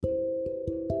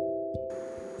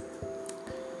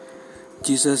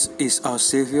Jesus is our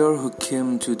Savior who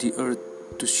came to the earth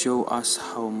to show us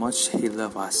how much He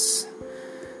loves us.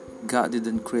 God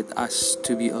didn't create us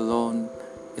to be alone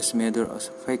as matter of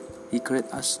fact. He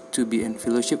created us to be in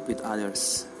fellowship with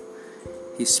others.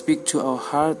 He speaks to our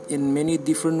heart in many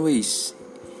different ways.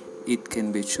 It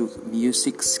can be through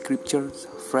music, scriptures,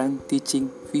 friend,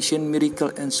 teaching, vision, miracle,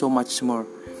 and so much more.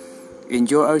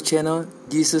 Enjoy our channel,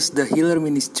 Jesus the Healer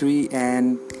Ministry,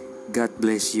 and God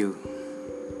bless you.